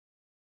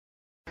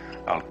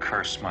I'll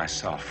curse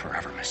myself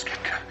forever, Miss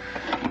Kitka.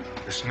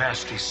 This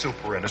nasty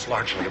superin is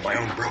largely of my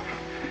own group.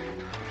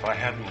 If I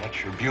hadn't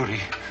let your beauty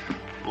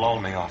lull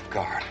me off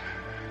guard.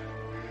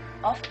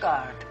 Off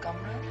guard,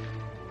 comrade?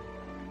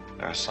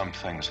 There are some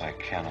things I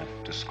cannot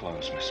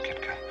disclose, Miss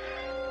Kitka.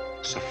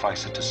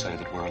 Suffice it to say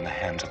that we're in the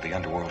hands of the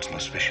underworld's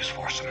most vicious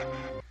foursome.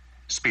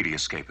 Speedy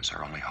escape is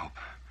our only hope.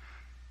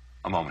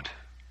 A moment.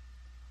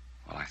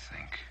 Well, I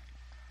think.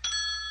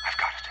 I've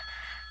got it.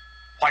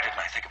 Why didn't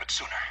I think of it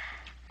sooner?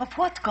 Of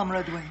what,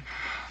 Comrade Wayne?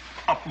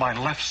 Up my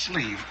left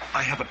sleeve,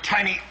 I have a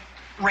tiny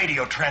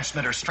radio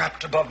transmitter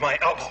strapped above my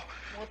elbow.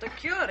 What a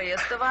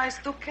curious device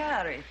to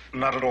carry.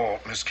 Not at all,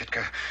 Miss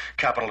Kitka.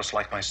 Capitalists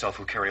like myself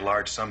who carry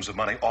large sums of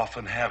money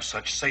often have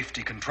such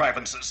safety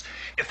contrivances.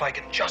 If I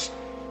could just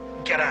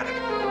get at it.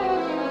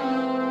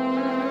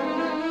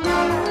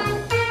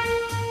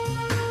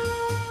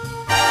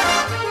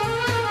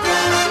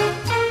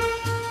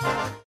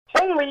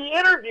 Holy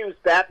interviews,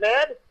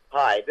 Batman!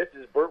 Hi, this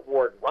is Burt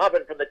Ward,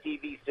 Robin from the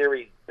TV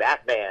series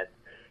Batman.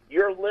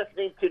 You're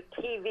listening to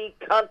TV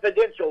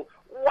Confidential.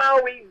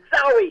 Wowie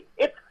zowie!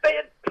 It's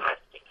fantastic!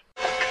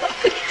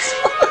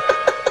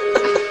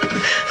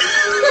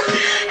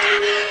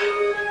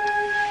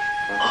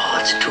 Oh,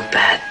 it's too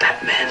bad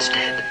Batman's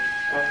dead.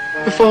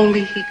 If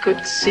only he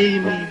could see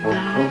me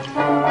now.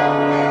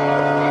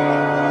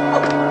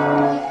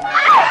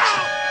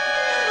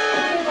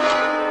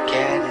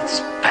 Gad, it's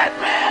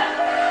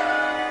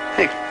Batman.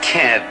 It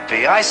can't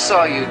be. I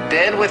saw you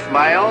dead with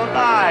my own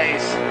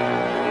eyes.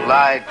 You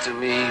lied to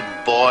me,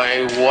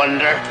 boy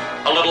wonder.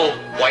 A little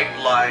white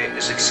lie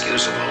is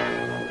excusable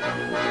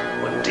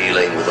when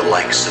dealing with the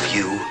likes of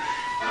you,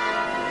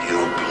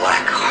 you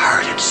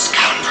black-hearted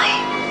scoundrel.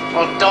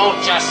 Well,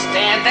 don't just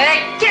stand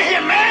there. Get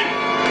him, man!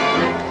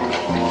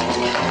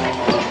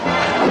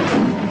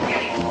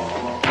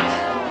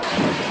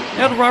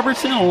 Ed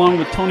Robertson, along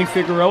with Tony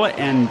Figueroa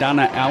and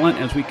Donna Allen,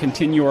 as we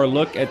continue our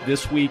look at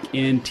this week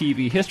in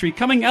TV history.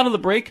 Coming out of the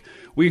break,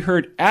 we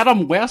heard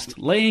Adam West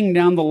laying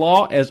down the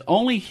law as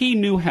only he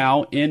knew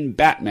how in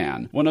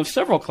Batman, one of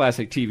several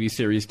classic TV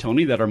series,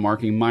 Tony, that are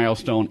marking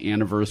milestone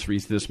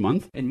anniversaries this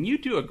month. And you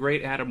do a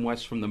great Adam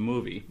West from the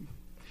movie.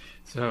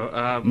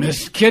 So,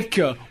 Miss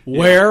Kitka,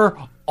 where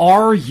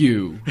are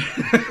you?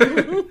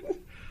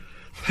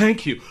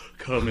 Thank you,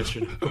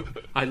 Commissioner.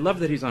 I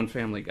love that he's on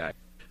Family Guy.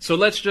 So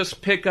let's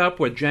just pick up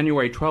with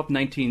January 12th,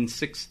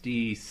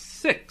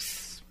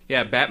 1966.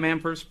 Yeah, Batman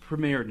first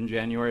premiered in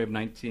January of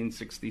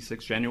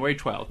 1966, January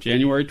 12th.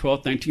 January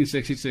 12th,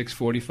 1966,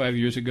 45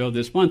 years ago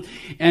this month.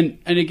 And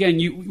again,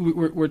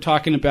 we're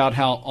talking about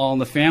how All in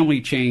the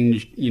Family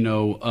changed,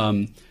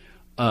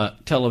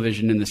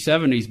 television in the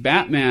 70s.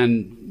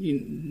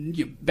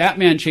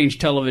 Batman changed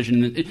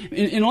television.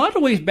 In a lot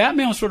of ways,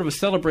 Batman was sort of a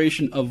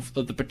celebration of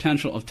the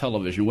potential of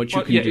television, what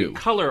you can do.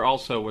 Color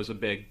also was a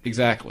big...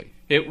 Exactly.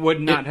 It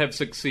would not have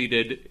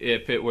succeeded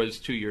if it was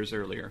 2 years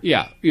earlier.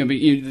 Yeah, the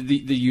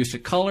use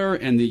of color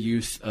and the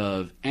use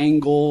of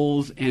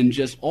angles and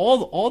just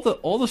all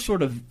the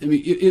sort of... I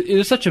mean, it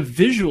is such a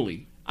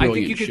visually brilliant I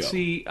think you could show.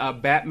 see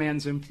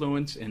Batman's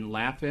influence in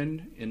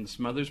Laugh-In, in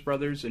Smothers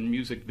Brothers, in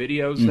music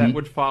videos that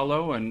would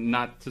follow, and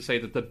not to say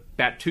that the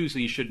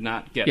Bat-Tusi should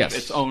not get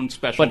its own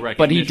special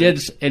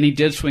recognition. But he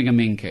did swing a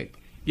mean cape.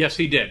 Yes,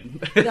 he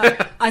did.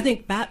 I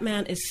think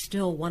Batman is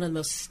still one of the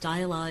most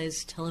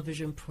stylized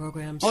television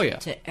programs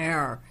to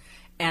air.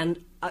 And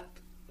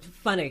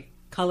funny,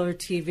 color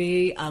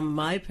TV.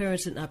 My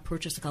parents did not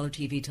purchase a color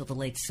TV till the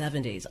late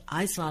 70s.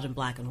 I saw it in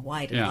black and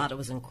white and thought it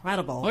was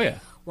incredible. Oh, yeah.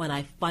 When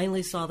I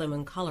finally saw them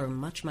in color,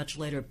 much, much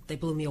later, they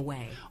blew me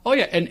away. Oh,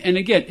 yeah. And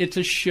again, it's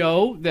a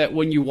show that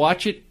when you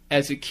watch it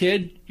as a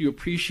kid, you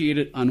appreciate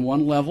it on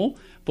one level.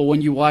 But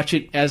when you watch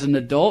it as an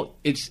adult,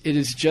 it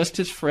is just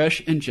as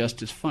fresh and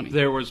just as funny.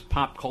 There was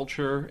pop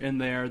culture in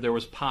there. There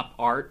was pop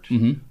art.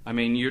 I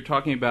mean, you're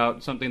talking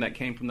about something that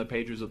came from the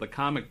pages of the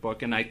comic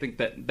book, and I think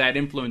that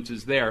influence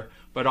is there.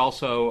 But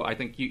also, I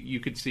think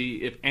you could see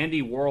if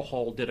Andy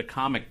Warhol did a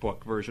comic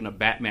book version of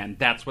Batman,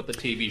 that's what the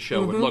TV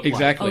show would look like.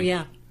 Exactly. Oh,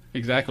 yeah.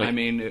 Exactly. I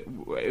mean,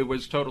 it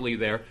was totally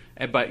there.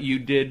 But you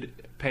did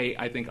pay,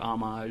 I think,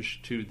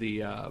 homage to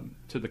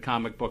the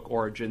comic book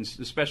origins,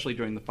 especially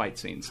during the fight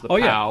scenes, the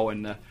pow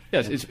and the...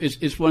 Yes,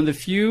 it's one of the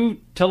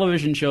few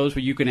television shows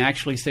where you can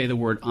actually say the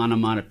word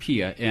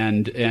onomatopoeia,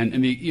 and I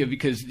mean,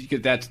 because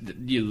that's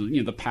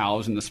the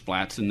pows and the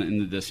splats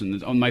and the this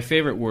and the, my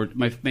favorite word,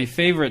 my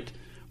favorite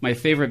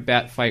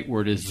bat fight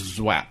word is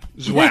zwap.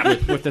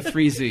 Zwap. with the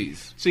 3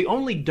 Z's. See,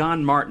 only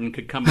Don Martin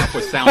could come up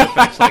with sound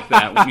effects like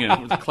that.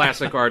 The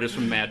classic artist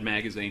from Mad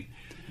Magazine.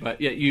 But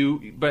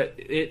but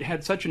it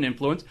had such an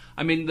influence.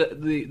 I mean,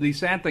 the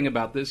sad thing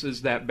about this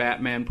is that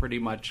Batman pretty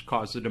much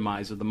caused the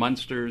demise of the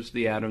Munsters,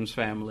 the Addams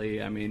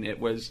Family. I mean, it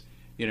was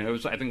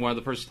I think one of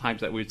the first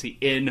times that we would see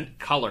in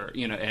color,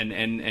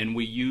 and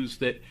we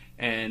used it,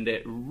 and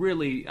it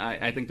really,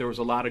 I think there was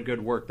a lot of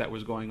good work that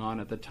was going on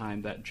at the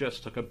time that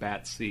just took a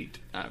bat seat.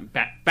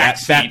 Bat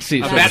seat.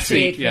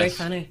 Very yes.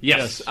 funny.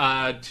 Yes,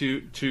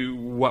 to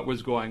what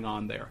was going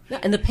on there.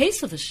 Yeah, and the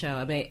pace of the show,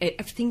 I mean,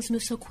 everything's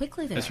moved so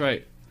quickly there. That's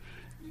right.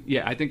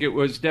 Yeah, I think it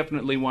was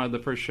definitely one of the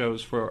first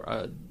shows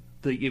for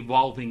the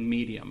evolving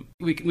medium.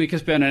 We could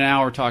spend an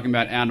hour talking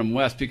about Adam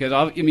West because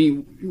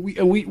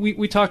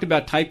we talked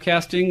about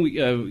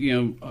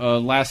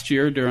typecasting last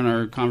year during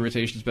our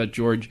conversations about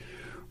George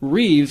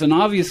Reeves, and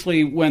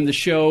obviously when the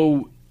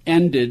show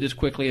ended as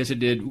quickly as it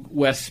did,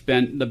 West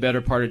spent the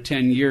better part of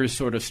 10 years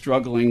sort of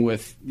struggling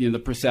with the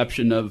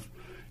perception of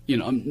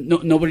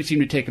nobody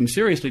seemed to take him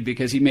seriously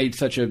because he made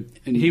such a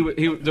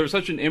there was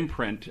such an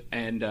imprint,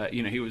 and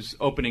he was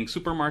opening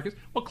supermarkets.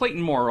 Well,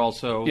 Clayton Moore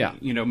also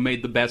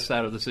made the best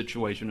out of the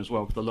situation as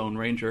well with the Lone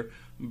Ranger,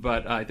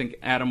 but I think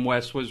Adam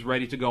West was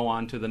ready to go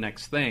on to the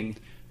next thing,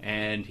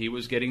 and he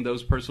was getting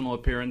those personal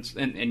appearances,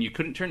 and you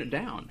couldn't turn it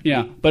down.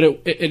 Yeah, but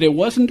it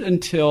wasn't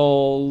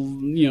until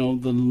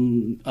the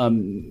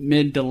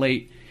mid to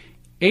late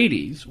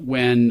 80s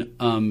when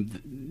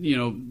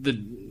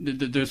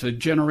there's a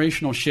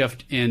generational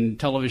shift in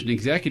television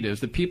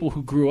executives. The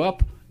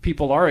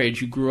people our age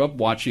who grew up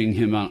watching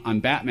him on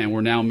Batman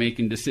were now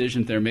making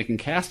decisions. They're making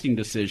casting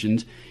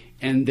decisions,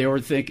 and they were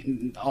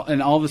thinking,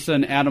 and all of a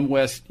sudden Adam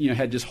West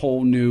had this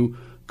whole new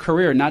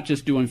career, not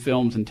just doing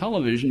films and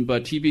television,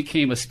 but he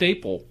became a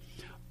staple.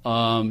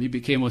 He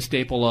became a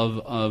staple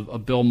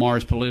of Bill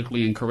Maher's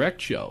Politically Incorrect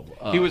show.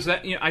 He was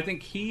that. I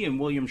think he and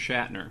William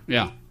Shatner,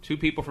 two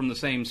people from the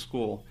same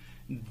school,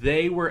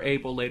 they were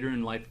able later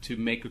in life to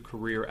make a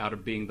career out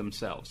of being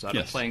themselves, out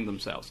of playing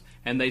themselves,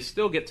 and they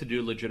still get to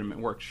do legitimate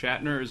work.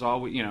 Shatner is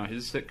always,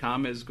 his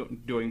sitcom is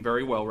doing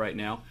very well right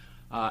now.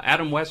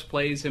 Adam West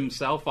plays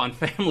himself on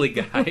Family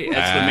Guy as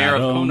the mayor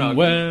of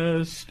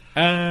Conog.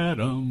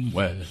 Adam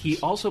West. He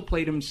also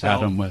played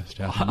himself Adam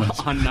West.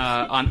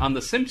 on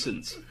The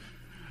Simpsons.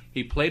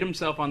 He played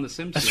himself on The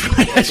Simpsons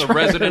as a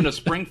resident of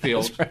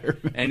Springfield,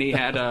 and he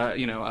had a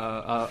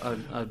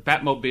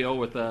Batmobile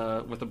with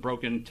a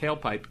broken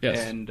tailpipe,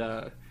 and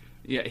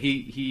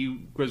he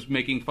was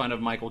making fun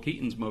of Michael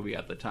Keaton's movie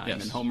at the time,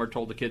 and Homer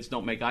told the kids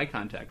don't make eye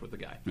contact with the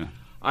guy. Yeah.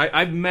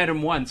 I've met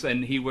him once,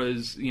 and he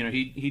was,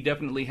 he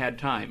definitely had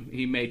time.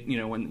 He made,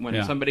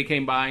 when somebody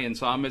came by and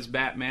saw him as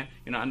Batman,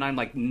 and I'm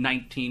like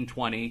 19,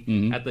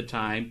 20 at the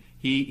time.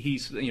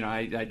 He's,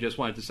 I just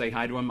wanted to say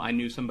hi to him. I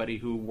knew somebody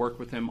who worked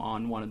with him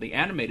on one of the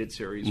animated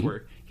series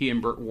where he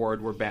and Burt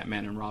Ward were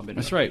Batman and Robin.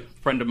 That's right.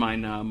 A friend of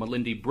mine,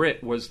 Melindy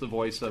Britt, was the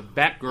voice of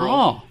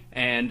Batgirl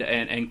and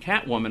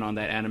Catwoman on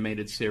that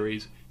animated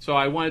series. So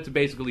I wanted to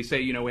basically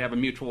say, we have a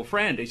mutual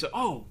friend. He said,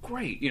 oh,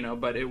 great,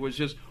 but it was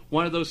just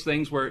one of those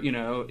things where,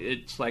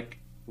 it's like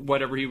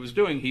whatever he was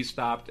doing, he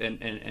stopped and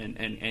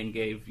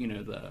gave,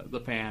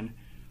 the fan.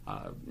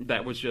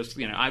 That was just,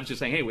 I was just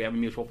saying, hey, we have a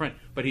mutual friend.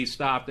 But he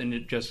stopped and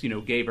it just,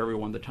 gave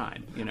everyone the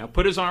time.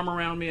 Put his arm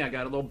around me. I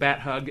got a little bat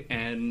hug.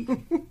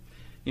 And,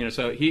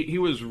 so he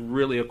was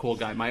really a cool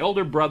guy. My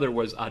older brother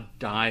was a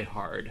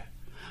diehard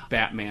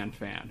Batman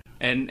fan.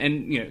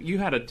 And you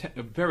had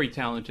a very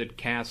talented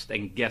cast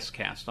and guest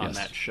cast on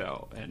that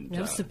show. And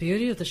that was the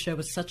beauty of the show. It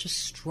was such a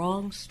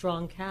strong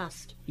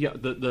cast. Yeah,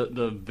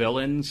 the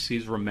villains,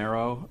 Cesar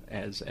Romero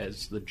as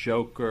the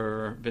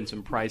Joker,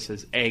 Vincent Price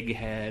as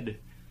Egghead,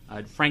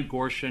 Frank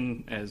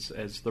Gorshin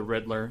as the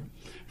Riddler.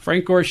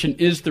 Frank Gorshin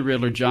is the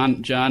Riddler.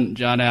 John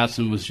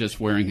Astin was just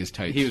wearing his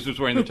tights. He was just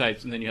wearing the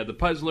tights, and then you had the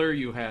Puzzler.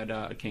 You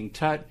had King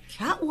Tut,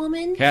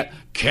 Catwoman,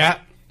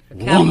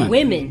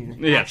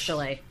 Catwomen.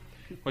 Actually.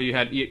 Well, you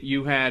had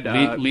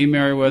Lee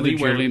Merriweather,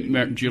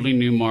 Julie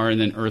Newmar,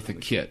 and then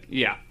Eartha Kitt.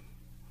 Yeah,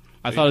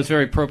 I thought it was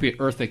very appropriate.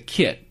 Eartha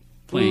Kitt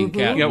playing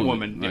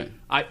Catwoman. Right.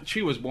 Yeah.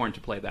 She was born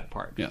to play that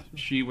part. Yeah,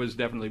 she was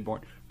definitely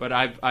born. But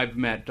I've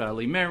met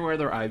Lee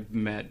Merriweather. I've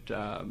met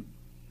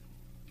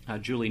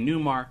Julie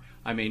Newmar.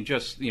 I mean,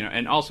 just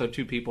and also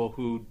two people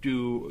who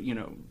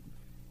do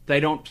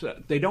they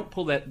don't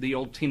pull the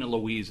old Tina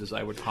Louise, as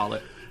I would call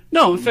it.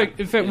 No, in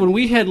fact, when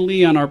we had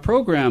Lee on our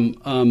program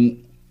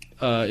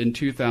in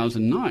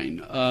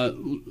 2009,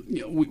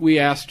 we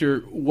asked her,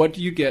 "What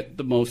do you get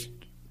the most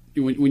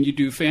when you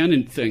do fan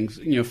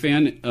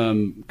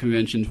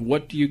conventions?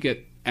 What do you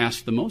get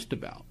asked the most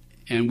about?"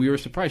 And we were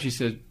surprised. She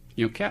said,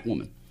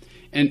 Catwoman.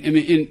 And I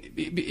mean,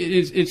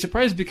 it's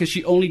surprising because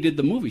she only did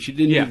the movie; she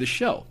didn't do the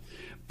show.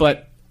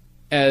 But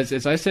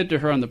as I said to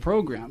her on the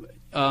program,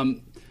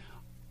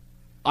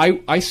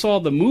 I saw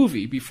the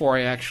movie before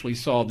I actually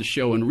saw the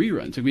show in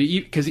reruns. I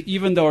mean, because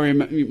even though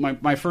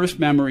my first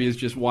memory is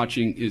just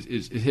watching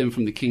is him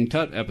from the King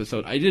Tut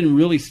episode, I didn't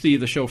really see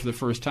the show for the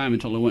first time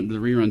until I went to the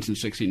reruns in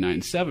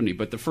 69, 70.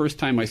 But the first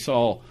time I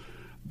saw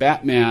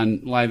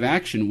Batman live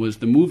action was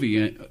the movie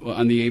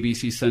on the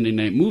ABC Sunday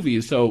Night Movie,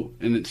 and so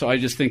I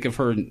just think of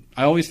her.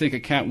 I always think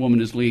of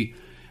Catwoman as Lee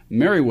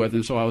Merriweather,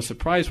 and so I was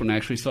surprised when I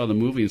actually saw the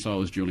movie and saw it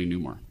was Julie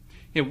Newmar.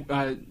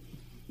 Yeah,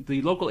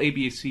 the local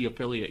ABC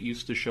affiliate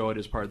used to show it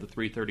as part of the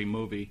 3:30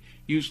 movie,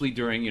 usually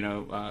during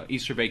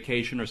Easter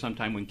vacation or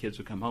sometime when kids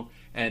would come home,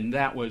 and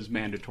that was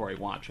mandatory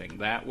watching.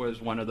 That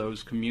was one of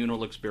those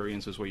communal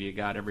experiences where you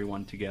got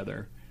everyone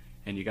together.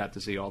 And you got to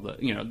see all the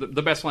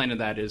the best line of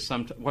that is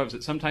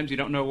sometimes you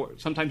don't know,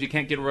 sometimes you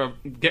can't get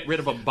rid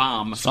of a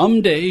bomb.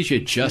 Some days you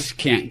just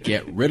can't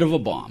get rid of a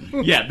bomb.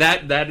 Yeah,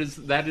 that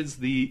is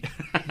the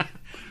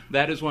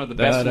That is one of the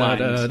best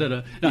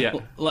lines. Yeah.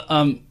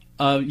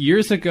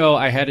 Years ago,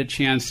 I had a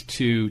chance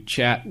to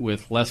chat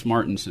with Les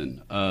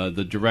Martinson,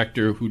 the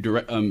director who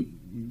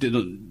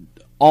did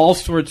all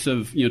sorts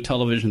of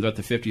television throughout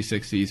the 50s,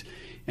 60s,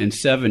 and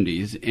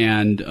 70s,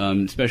 and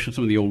especially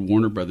some of the old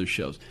Warner Brothers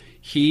shows.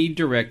 He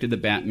directed the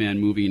Batman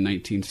movie in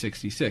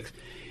 1966.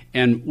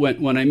 And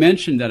when I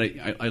mentioned that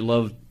I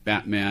love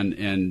Batman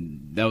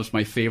and that was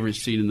my favorite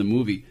scene in the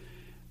movie,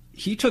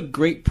 he took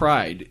great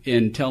pride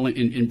in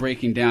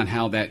breaking down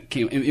how that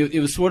came. It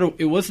was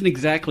it wasn't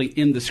exactly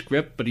in the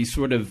script, but he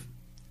sort of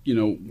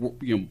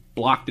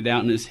blocked it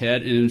out in his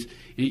head, and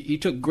he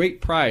took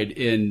great pride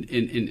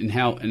in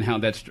how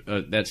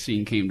that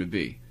scene came to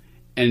be,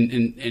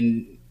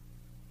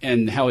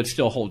 and how it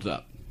still holds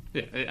up.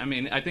 Yeah, I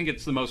mean, I think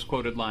it's the most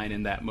quoted line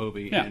in that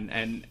movie, yeah.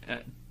 and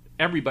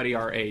everybody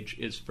our age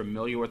is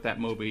familiar with that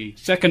movie.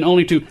 Second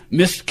only to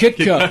Miss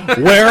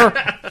Kitka. Where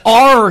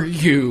are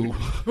you?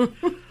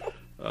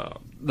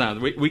 No,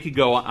 we could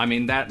go on. I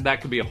mean, that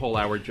could be a whole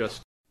hour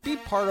just. Be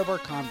part of our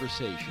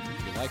conversation.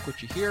 If you like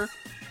what you hear,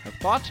 have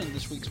thoughts on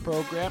this week's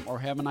program, or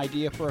have an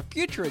idea for a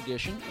future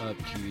edition of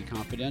TV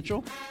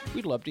Confidential,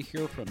 we'd love to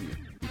hear from you.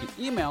 You can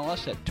email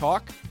us at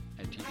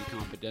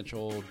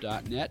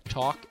talk@tvconfidential.net,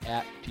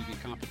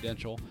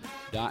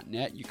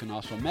 talk@tvconfidential.net. You can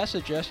also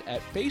message us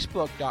at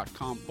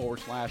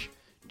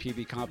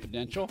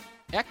facebook.com/tvconfidential,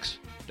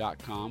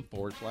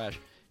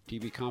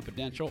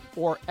 x.com/tvconfidential,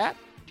 or at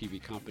TV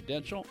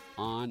Confidential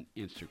on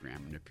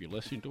Instagram. And if you're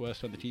listening to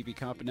us on the TV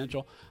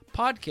Confidential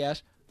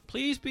podcast,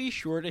 please be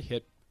sure to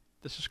hit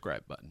the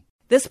subscribe button.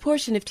 This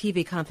portion of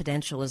TV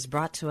Confidential is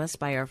brought to us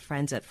by our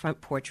friends at Front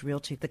Porch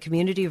Realty, the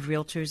community of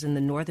realtors in the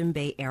Northern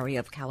Bay area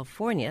of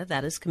California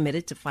that is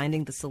committed to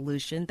finding the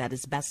solution that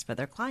is best for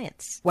their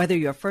clients. Whether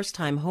you're a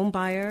first-time home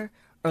buyer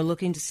or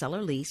looking to sell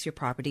or lease your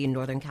property in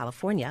Northern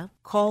California,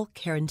 call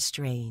Karen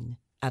Strain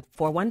at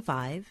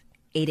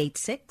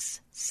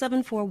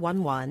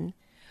 415-886-7411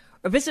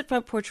 or visit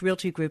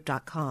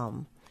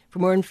frontporchrealtygroup.com for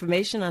more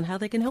information on how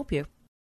they can help you.